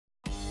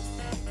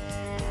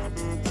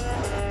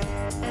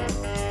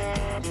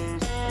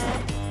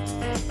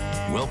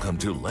Welcome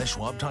to Les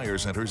Schwab Tire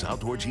Center's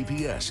Outdoor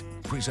GPS,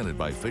 presented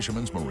by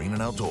Fisherman's Marine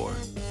and Outdoor.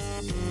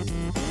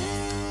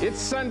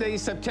 It's Sunday,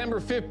 September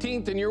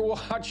 15th, and you're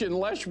watching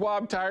Les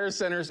Schwab Tire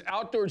Center's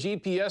Outdoor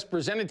GPS,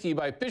 presented to you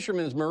by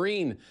Fisherman's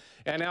Marine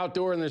and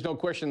Outdoor. And there's no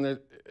question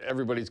that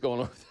everybody's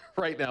going over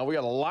there right now. We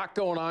got a lot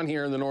going on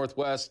here in the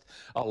Northwest,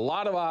 a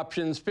lot of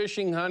options,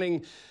 fishing,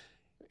 hunting,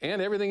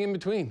 and everything in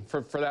between,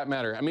 for that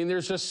matter. I mean,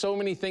 there's just so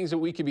many things that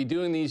we could be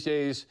doing these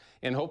days,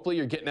 and hopefully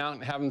you're getting out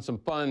and having some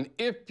fun.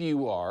 If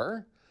you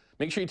are,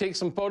 make sure you take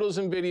some photos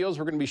and videos.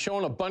 We're going to be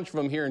showing a bunch of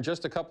them here in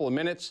just a couple of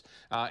minutes,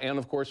 and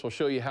of course, we'll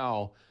show you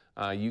how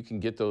you can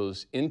get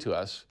those into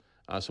us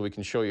so we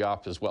can show you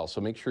off as well.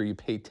 So make sure you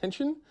pay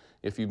attention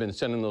if you've been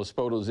sending those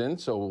photos in.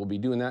 So we'll be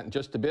doing that in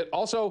just a bit.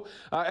 Also,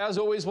 as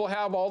always, we'll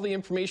have all the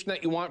information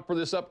that you want for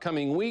this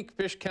upcoming week,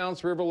 fish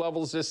counts, river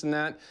levels, this and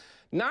that.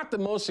 Not the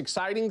most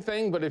exciting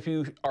thing, but if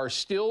you are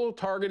still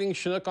targeting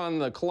Chinook on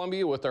the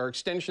Columbia with our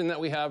extension that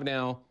we have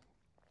now,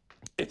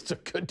 it's a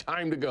good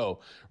time to go.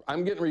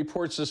 I'm getting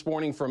reports this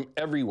morning from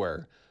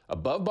everywhere.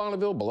 Above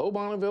Bonneville, below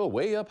Bonneville,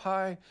 way up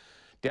high,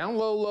 down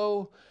low,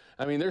 low.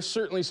 I mean, there's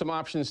certainly some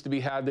options to be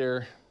had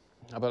there,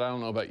 but I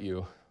don't know about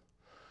you.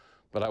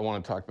 But I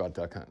want to talk about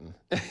duck hunting.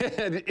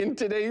 In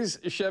today's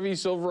Chevy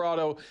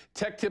Silverado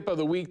Tech Tip of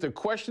the Week,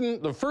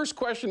 the first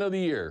question of the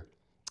year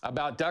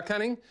about duck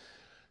hunting.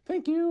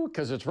 Thank you,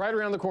 because it's right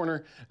around the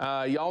corner.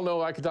 Y'all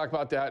know I could talk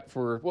about that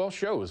for, well,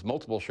 shows,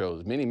 multiple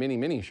shows,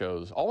 many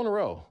shows, all in a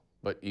row.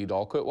 But you'd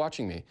all quit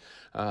watching me.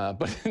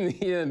 But in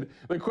the end,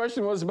 the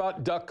question was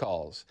about duck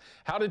calls,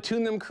 how to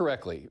tune them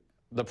correctly.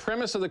 The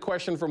premise of the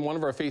question from one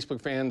of our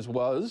Facebook fans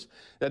was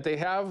that they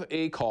have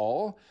a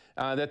call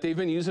that they've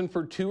been using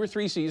for 2 or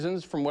 3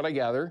 seasons, from what I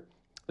gather.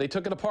 They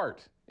took it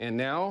apart, and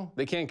now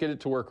they can't get it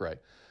to work right,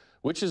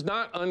 which is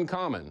not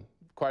uncommon,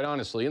 quite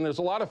honestly. And there's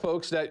a lot of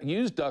folks that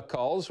use duck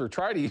calls or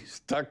try to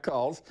use duck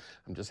calls.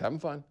 I'm just having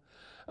fun.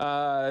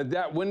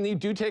 That when you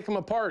do take them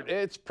apart,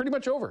 it's pretty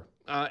much over.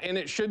 And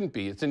it shouldn't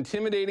be. It's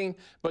intimidating,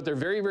 but they're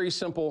very, very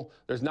simple.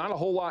 There's not a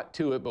whole lot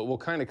to it, but we'll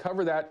kind of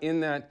cover that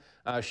in that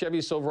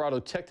Chevy Silverado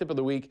Tech Tip of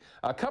the Week.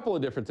 A couple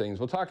of different things.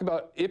 We'll talk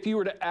about if you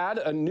were to add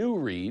a new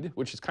reed,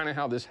 which is kind of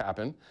how this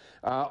happened.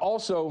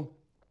 Also,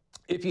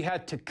 if you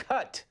had to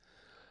cut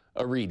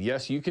a reed.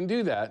 Yes, you can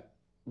do that.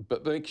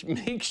 But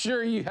make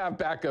sure you have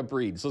backup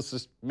reeds. Let's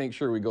just make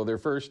sure we go there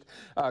first.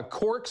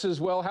 Corks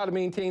as well, how to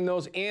maintain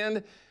those,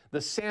 and the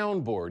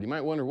soundboard. You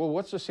might wonder, well,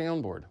 what's the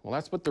soundboard? Well,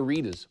 that's what the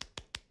reed is.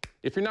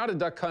 If you're not a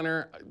duck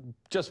hunter,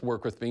 just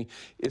work with me.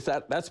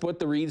 That's what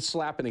the reed's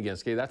slapping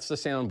against, okay? That's the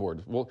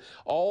soundboard. Well,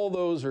 all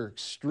those are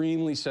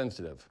extremely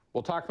sensitive.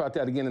 We'll talk about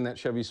that again in that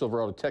Chevy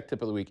Silverado Tech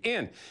Tip of the Week.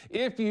 And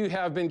if you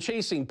have been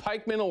chasing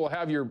pike minnow, we'll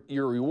have your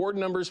reward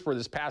numbers for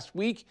this past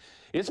week.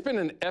 It's been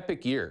an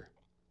epic year.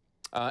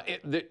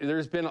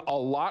 There's been a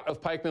lot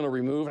of pike minnow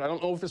removed. I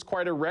don't know if it's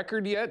quite a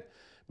record yet,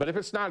 but if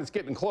it's not, it's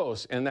getting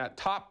close. And that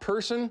top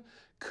person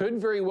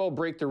could very well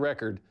break the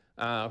record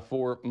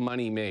for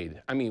money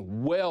made. I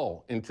mean,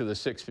 well into the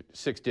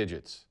six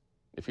digits.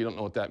 If you don't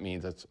know what that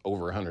means, that's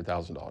over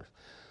 $100,000.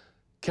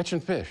 Catching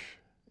fish,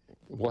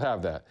 we'll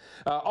have that.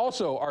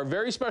 Also, our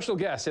very special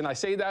guest, and I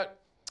say that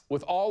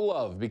with all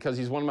love because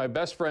he's one of my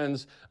best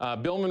friends,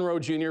 Bill Monroe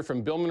Jr.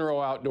 from Bill Monroe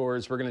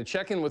Outdoors. We're going to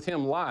check in with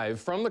him live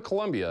from the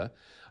Columbia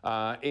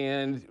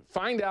and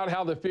find out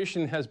how the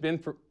fishing has been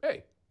for,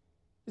 hey,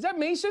 is that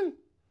Mason?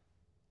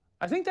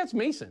 I think that's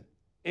Mason.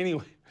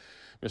 Anyway,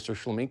 Mr.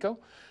 Shlemenko.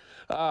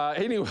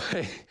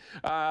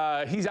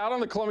 He's out on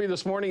the Columbia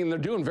this morning, and they're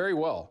doing very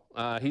well.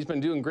 He's been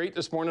doing great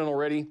this morning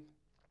already.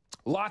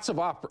 Lots of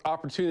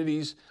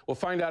opportunities. We'll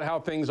find out how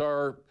things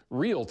are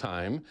real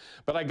time.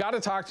 But I got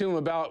to talk to him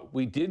about,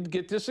 we did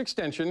get this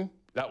extension.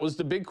 That was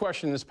the big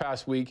question this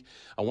past week.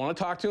 I want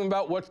to talk to him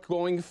about what's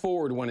going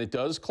forward when it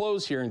does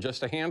close here in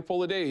just a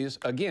handful of days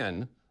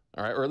again,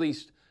 all right, or at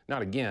least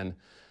not again,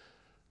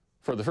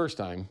 for the first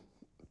time,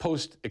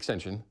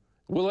 post-extension.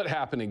 Will it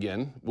happen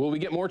again? Will we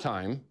get more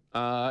time?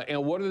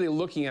 And what are they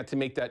looking at to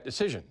make that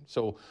decision?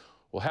 So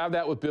we'll have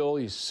that with Bill.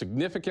 He's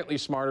significantly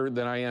smarter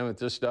than I am at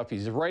this stuff.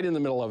 He's right in the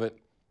middle of it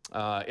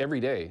every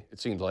day, it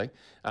seems like.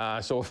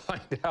 So we'll find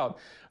out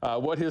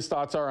what his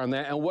thoughts are on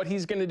that and what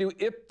he's going to do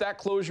if that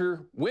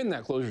closure, when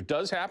that closure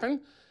does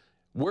happen.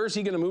 Where's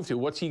he going to move to?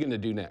 What's he going to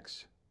do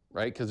next?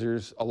 Right? Because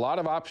there's a lot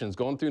of options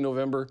going through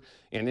November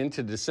and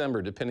into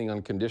December, depending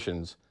on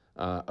conditions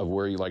of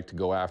where you like to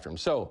go after him.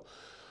 So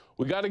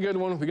we got a good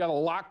one. We got a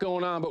lot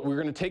going on, but we're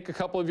going to take a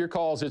couple of your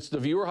calls. It's the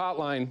viewer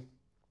hotline.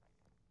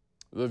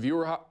 The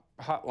viewer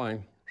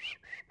hotline.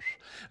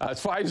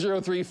 It's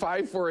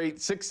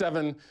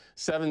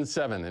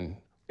 503-548-6777, and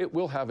it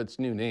will have its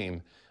new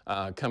name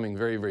coming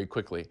very, very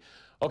quickly.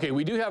 Okay,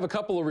 we do have a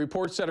couple of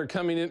reports that are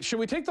coming in. Should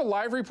we take the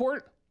live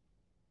report?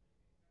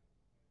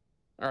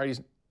 All right.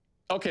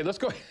 Okay, let's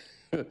go.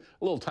 A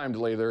little time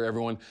delay there,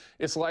 everyone.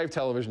 It's live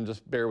television,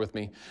 just bear with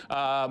me.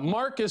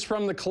 Mark is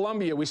from the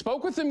Columbia. We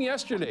spoke with him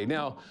yesterday.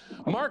 Now,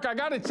 Mark, I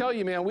got to tell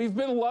you, man, we've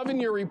been loving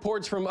your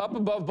reports from up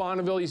above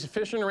Bonneville. He's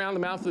fishing around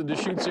the mouth of the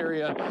Deschutes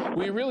area.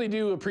 We really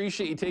do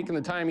appreciate you taking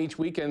the time each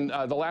weekend,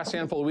 the last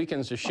handful of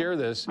weekends, to share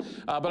this.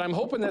 But I'm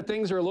hoping that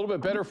things are a little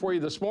bit better for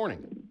you this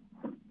morning.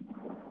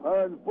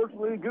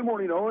 Unfortunately, good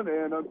morning, Owen,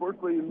 and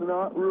unfortunately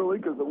not really,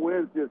 because the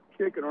wind's just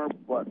kicking our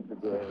butt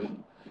today.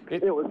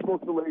 It was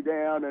supposed to lay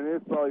down, and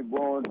it's probably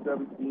blowing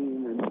 17,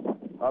 and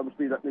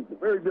obviously that makes it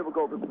very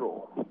difficult to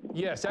troll.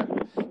 Yes.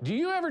 Do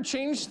you ever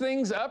change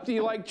things up? Do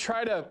you like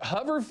try to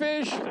hover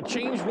fish,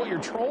 change what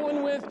you're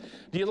trolling with?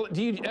 Do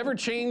you ever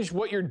change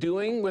what you're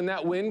doing when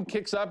that wind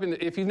kicks up? And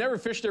if you've never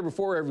fished there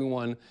before,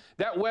 everyone,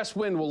 that west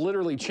wind will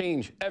literally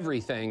change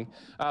everything.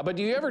 But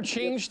do you ever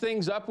change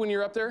things up when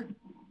you're up there?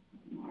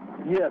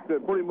 Yes,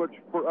 it pretty much,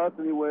 for us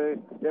anyway,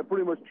 it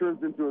pretty much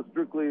turns into a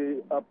strictly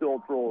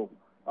uphill troll.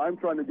 I'm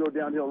trying to go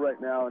downhill right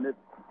now, and it's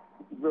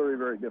very,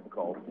 very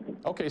difficult.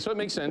 Okay, so it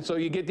makes sense. So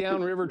you get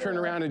downriver, turn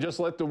around, and just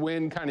let the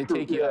wind kind of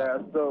take you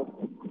up.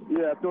 So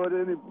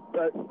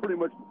pretty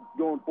much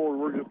going forward,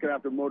 we're just going to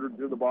have to motor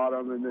to the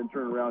bottom and then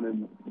turn around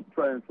and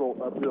try and troll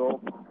uphill.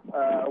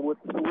 With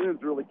the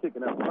wind's really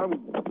kicking up,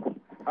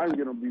 I'm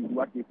going to be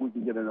lucky if we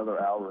can get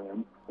another hour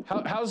in.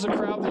 How's the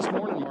crowd this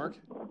morning, Mark?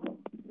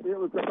 It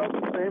was about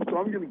the same, so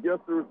I'm going to guess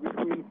there was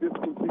between 50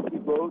 and 60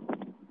 boats.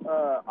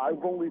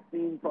 I've only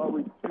seen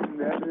probably 2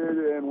 netted,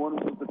 and one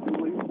was the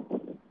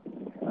Thule.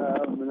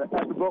 And at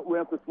the boat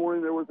ramp this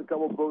morning, there was a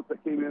couple of boats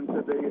that came in and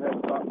said they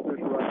had caught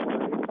fish right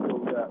away,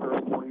 so that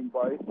early morning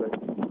bite. But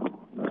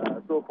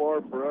so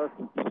far for us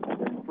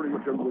and pretty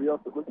much everybody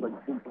else, it looks like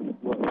it's been pretty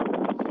slow.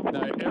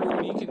 Now,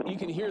 everyone, you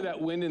can hear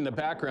that wind in the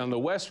background. The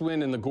west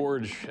wind in the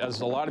gorge, as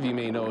a lot of you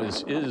may know,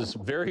 is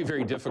very,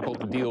 very difficult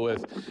to deal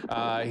with.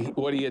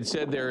 What he had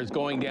said there is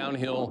going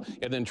downhill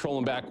and then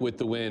trolling back with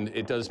the wind.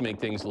 It does make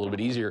things a little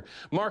bit easier.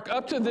 Mark,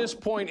 up to this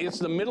point, it's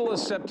the middle of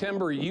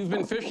September. You've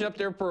been fishing up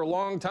there for a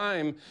long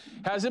time.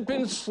 Has it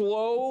been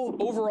slow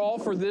overall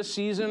for this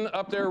season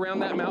up there around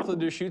that mouth of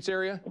the Deschutes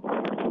area?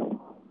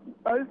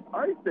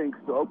 I think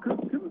so, because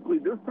typically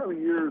this time of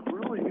year is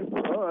really,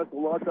 for us, a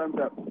lot of times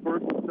that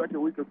first and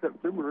second week of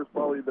September is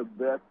probably the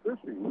best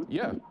fishing.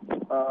 Yeah.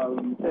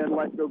 And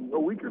like a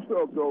week or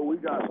so ago, we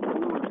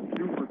were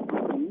super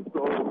clean,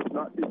 so it was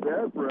not too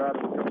bad for out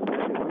of a couple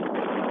days.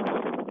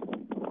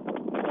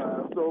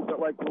 But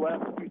like the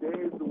last few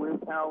days, the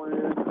wind's howling,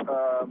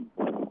 a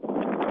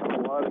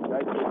lot of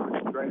guys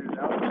are draining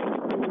out.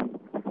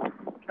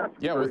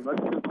 Yeah,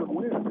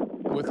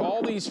 with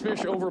all these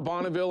fish over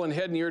Bonneville and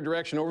heading your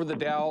direction over the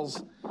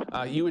Dalles,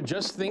 you would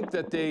just think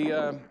that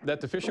that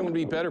the fishing would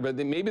be better, but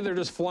maybe they're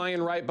just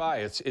flying right by.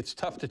 It's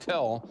tough to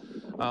tell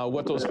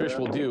what those fish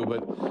will do.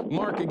 But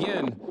Mark,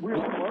 again, we're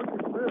marking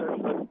fish.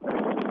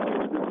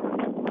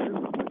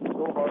 It's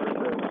so hard to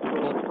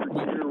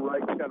figure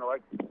right, kind of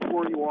like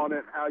where you want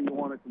it, how you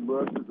want it to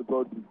look, as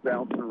opposed to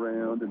bouncing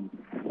around and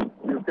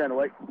you're kind of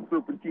like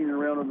serpentining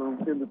around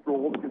in the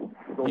troll.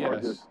 So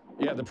yes.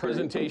 Yeah, the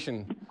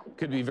presentation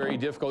could be very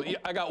difficult.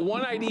 I got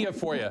one idea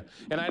for you,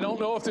 and I don't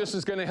know if this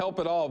is going to help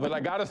at all, but I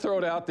got to throw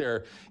it out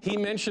there. He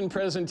mentioned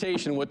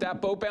presentation. With that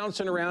boat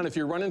bouncing around, if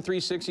you're running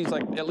 360s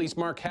like at least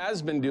Mark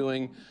has been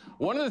doing,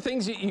 one of the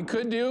things that you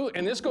could do,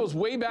 and this goes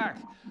way back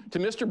to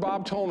Mr.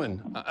 Bob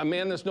Tolman, a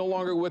man that's no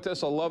longer with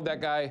us. I love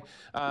that guy.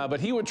 But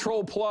he would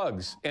troll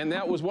plugs, and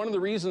that was one of the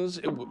reasons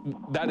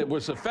that it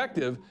was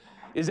effective,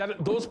 is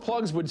that those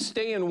plugs would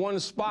stay in one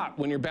spot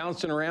when you're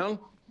bouncing around.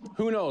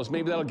 Who knows?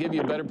 Maybe that'll give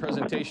you a better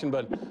presentation.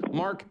 But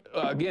Mark,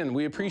 again,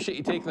 we appreciate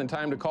you taking the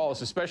time to call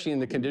us, especially in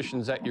the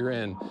conditions that you're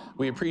in.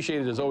 We appreciate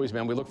it as always,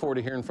 man. We look forward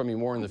to hearing from you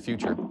more in the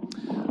future.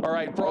 All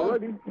right.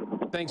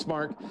 Thanks,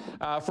 Mark.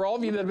 For all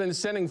of you that have been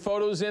sending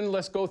photos in,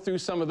 let's go through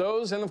some of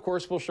those. And, of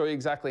course, we'll show you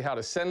exactly how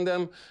to send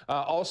them.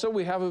 Also,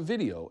 we have a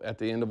video at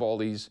the end of all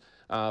these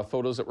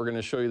photos that we're going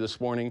to show you this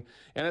morning.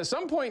 And at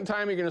some point in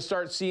time, you're going to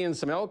start seeing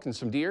some elk and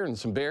some deer and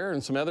some bear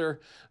and some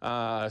other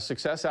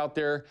success out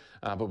there.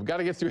 But we've got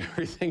to get through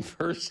everything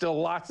first. Still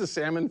lots of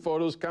salmon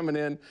photos coming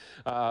in.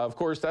 Of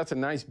course, that's a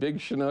nice big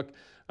Chinook.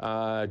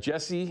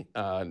 Jesse,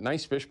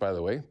 nice fish, by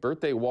the way.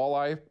 Birthday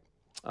walleye.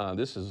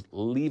 This is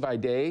Levi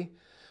Day.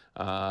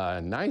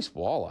 Nice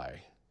walleye.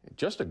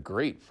 Just a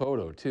great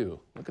photo, too.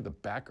 Look at the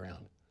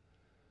background.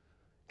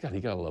 God,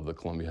 you got to love the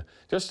Columbia.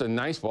 Just a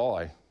nice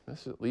walleye.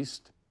 That's at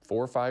least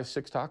 4, 5,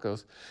 6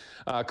 tacos.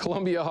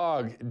 Columbia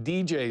Hog,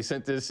 DJ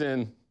sent this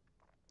in.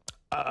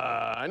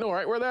 I know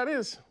right where that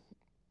is.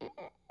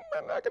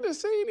 I'm not going to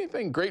say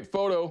anything. Great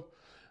photo.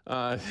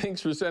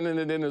 Thanks for sending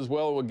it in as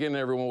well. Again,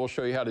 everyone, we'll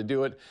show you how to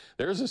do it.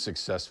 There's a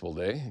successful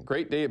day.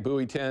 Great day at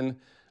Buoy 10.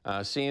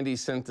 Sandy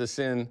sent this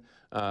in.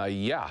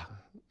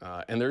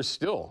 And there's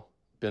still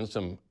been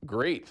some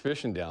great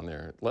fishing down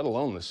there, let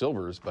alone the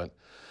silvers, but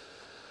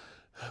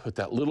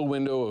that little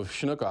window of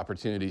Chinook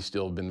opportunities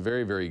still have been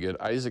very, very good.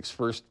 Isaac's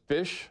first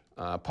fish,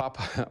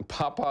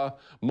 Papa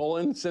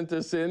Mullen sent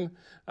this in.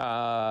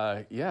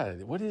 Yeah,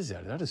 what is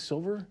that? Is that a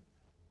silver?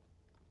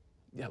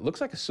 Yeah, it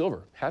looks like a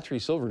silver, hatchery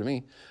silver to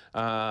me.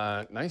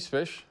 Nice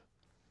fish.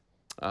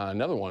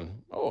 Another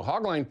one. Oh,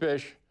 hogline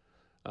fish.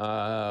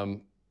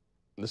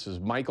 This is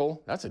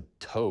Michael. That's a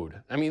toad.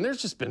 I mean,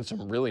 there's just been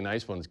some really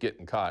nice ones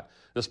getting caught.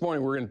 This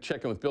morning, we're going to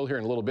check in with Bill here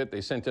in a little bit.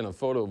 They sent in a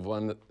photo of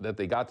one that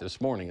they got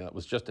this morning. That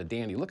was just a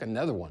dandy. Look,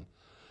 another one.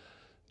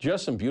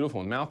 Just some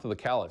beautiful mouth of the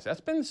calyx.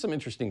 That's been some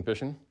interesting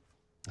fishing.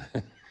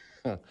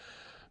 Not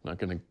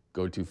going to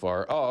go too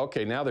far. Oh,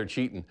 okay, now they're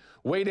cheating.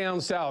 Way down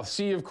south,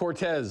 Sea of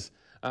Cortez.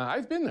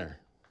 I've been there.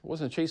 I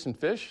wasn't chasing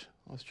fish.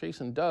 I was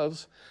chasing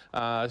doves.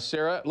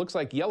 Sarah, it looks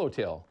like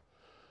yellowtail.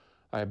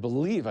 I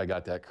believe I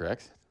got that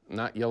correct.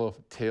 Not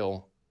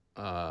yellowtail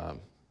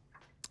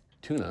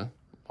tuna.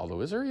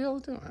 Although, is there a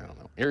yellowtail? I don't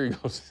know. Here he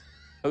goes.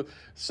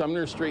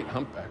 Sumner Strait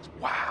humpbacks.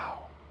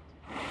 Wow.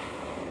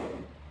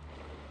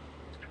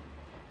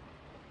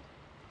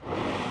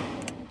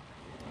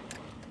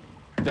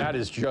 That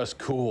is just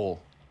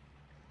cool.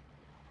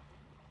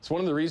 It's one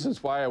of the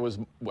reasons why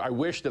I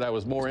wish that I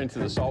was more into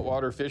the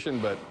saltwater fishing,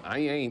 but I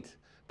ain't.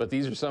 But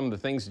these are some of the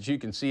things that you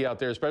can see out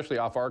there, especially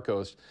off our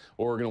coast,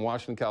 Oregon,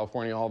 Washington,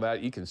 California, all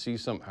that. You can see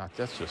some,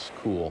 that's just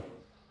cool.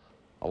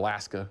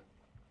 Alaska,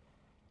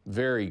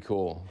 very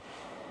cool.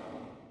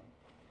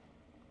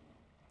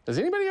 Has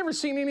anybody ever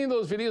seen any of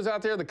those videos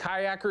out there, the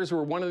kayakers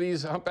where one of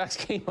these humpbacks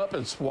came up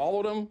and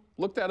swallowed them?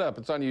 Look that up,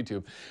 it's on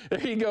YouTube.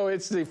 There you go,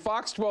 it's the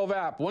Fox 12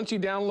 app. Once you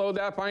download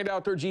that, find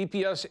Outdoor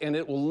GPS, and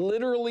it will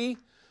literally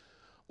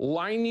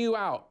line you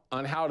out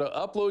on how to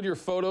upload your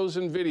photos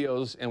and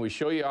videos, and we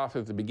show you off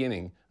at the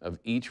beginning of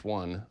each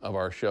one of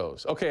our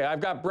shows. Okay, I've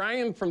got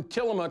Brian from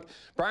Tillamook.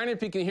 Brian,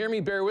 if you can hear me,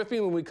 bear with me.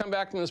 When we come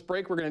back from this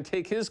break, we're going to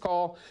take his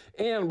call,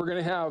 and we're going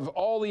to have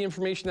all the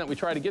information that we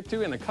try to get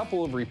to and a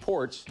couple of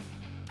reports.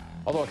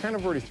 Although I kind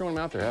of already thrown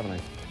them out there, haven't I?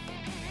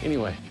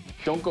 Anyway,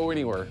 don't go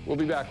anywhere. We'll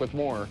be back with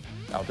more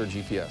Outdoor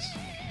GPS.